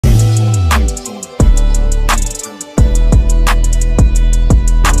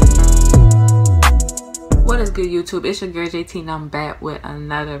What's good, YouTube? It's your girl JT and I'm back with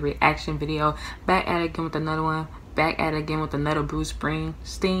another reaction video. Back at it again with another one. Back at it again with another Bruce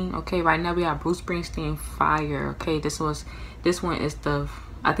Springsteen. Okay, right now we have Bruce Springsteen Fire. Okay, this one is the,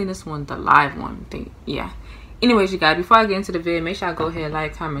 I think this one the live one. Yeah. Anyways, you guys, before I get into the video, make sure I go ahead,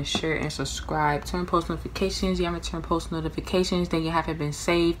 like, comment, share, and subscribe. Turn post notifications. You haven't turned post notifications, then you haven't been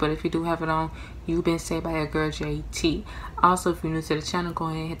saved. But if you do have it on, you've been saved by your girl JT. Also, if you're new to the channel, go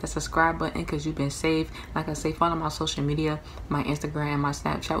ahead and hit the subscribe button because you've been saved. Like I say, follow my social media. My Instagram and my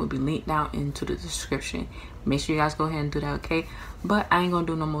Snapchat will be linked down into the description. Make sure you guys go ahead and do that, okay? But I ain't gonna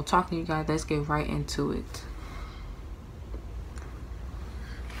do no more talking, you guys. Let's get right into it.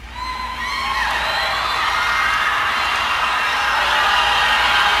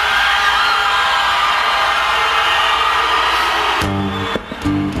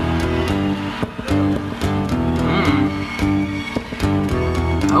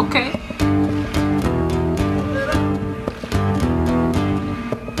 Okay.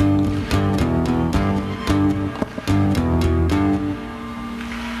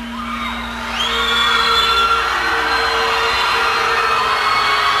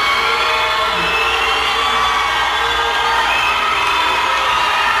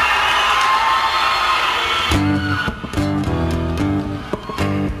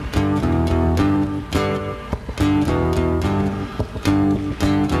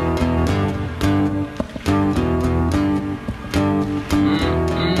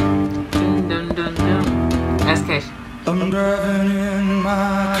 I'm driving in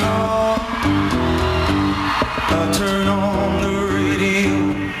my car, I turn on the radio,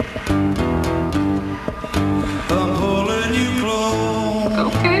 I'm pulling you close.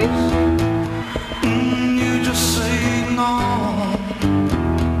 Okay. You just say no.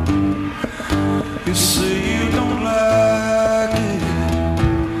 You say you don't like it,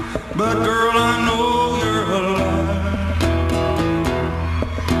 but girl, I know you're a liar.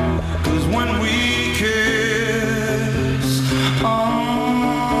 'Cause when we kiss,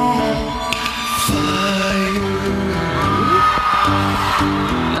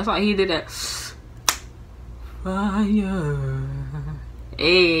 that's why he did that. Fire.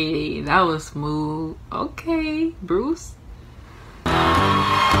 Hey, that was smooth. Okay, Bruce.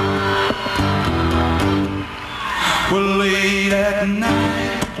 Well, late at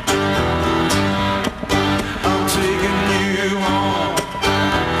night, I'm taking you home.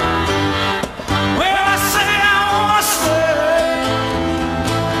 Well, I say I wanna stay.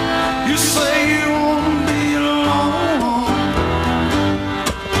 You say you won't be alone.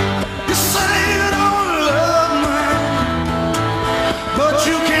 You say you don't love me, but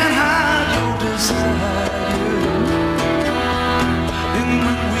you can't hide your desire. And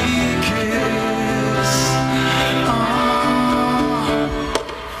when we kiss,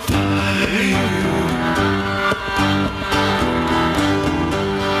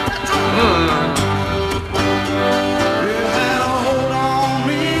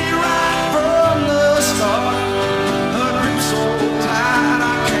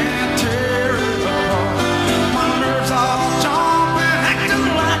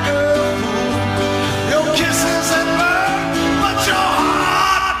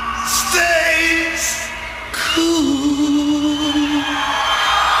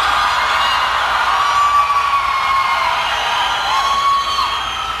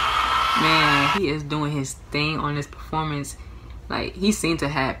 He is doing his thing on this performance. Like, he seemed to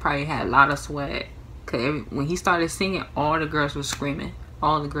have probably had a lot of swag. Cause when he started singing, all the girls were screaming.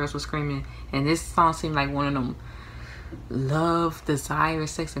 All the girls were screaming. And this song seemed like one of them love, desire,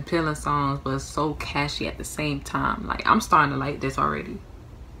 sex appealing songs, but it's so catchy at the same time. Like, I'm starting to like this already.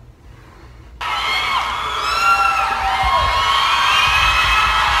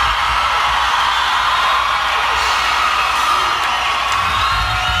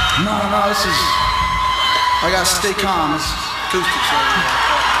 No, this is, I gotta stay calm. This is acoustic, so I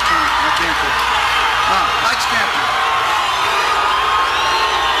can't do it. No, lights can't do it.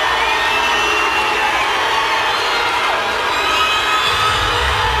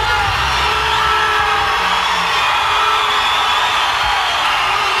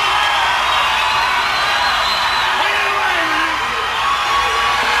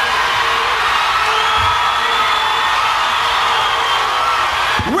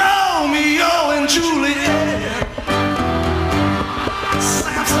 Romeo and Juliet,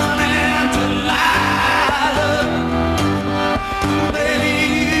 Samson and Delilah.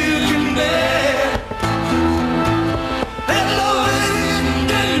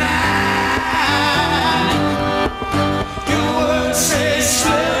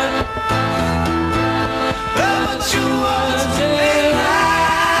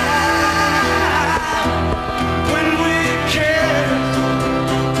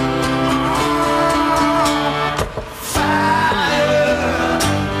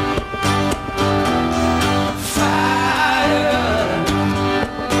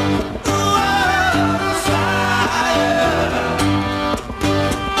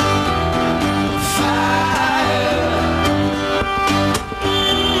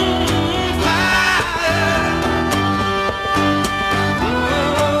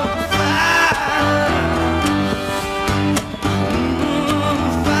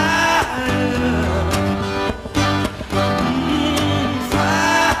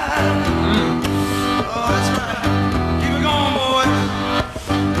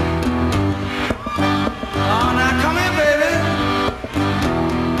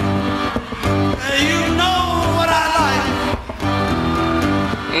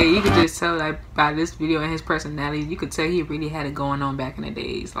 Hey, you could just tell like by this video and his personality, you could tell he really had it going on back in the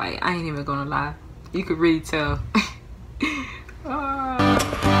days. Like, I ain't even gonna lie, you could really tell.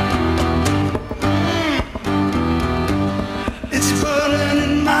 It's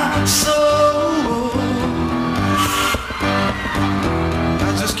burning in my soul.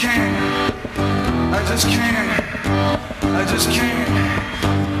 I just can't stand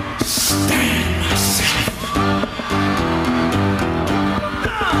myself.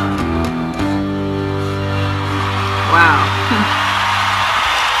 Wow.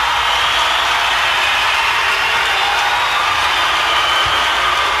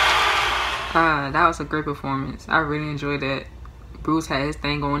 That was a great performance. I really enjoyed that. Bruce had his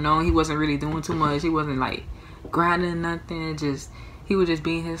thing going on. He wasn't really doing too much. He wasn't like grinding nothing. He was just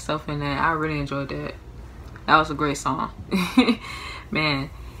being himself in that. I really enjoyed that. That was a great song. Man,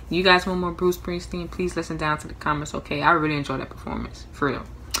 you guys want more Bruce Springsteen? Please listen down to the comments, okay? I really enjoyed that performance, for real.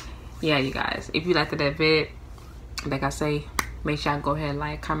 Yeah, you guys, if you liked that vid, like I say, make sure y'all go ahead and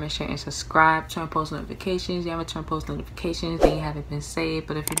like, comment, share, and subscribe. Turn post notifications. You haven't turned post notifications, then you haven't been saved.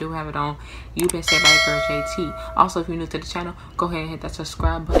 But if you do have it on, you've been saved by your girl JT. Also, if you're new to the channel, go ahead and hit that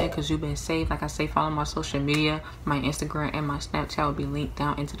subscribe button because you've been saved. Like I say, follow my social media. My Instagram and my Snapchat will be linked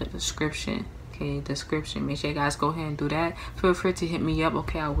down into the description. Okay, description. Make sure you guys go ahead and do that. Feel free to hit me up.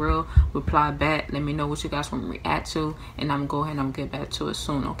 Okay, I will reply back. Let me know what you guys want to react to, and I'm going to go ahead and I'm get back to it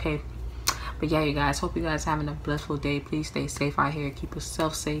soon. Okay. But yeah, you guys, hope you guys having a blissful day. Please stay safe out here. Keep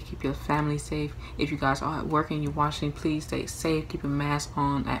yourself safe. Keep your family safe. If you guys are at work and you're watching, please stay safe. Keep your mask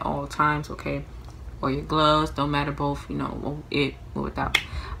on at all times, okay? Or your gloves. Don't matter, both, you know, it or without.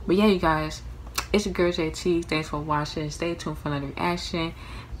 But yeah, you guys, it's your girl JT. Thanks for watching. Stay tuned for another reaction.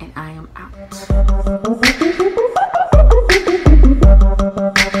 And I am out.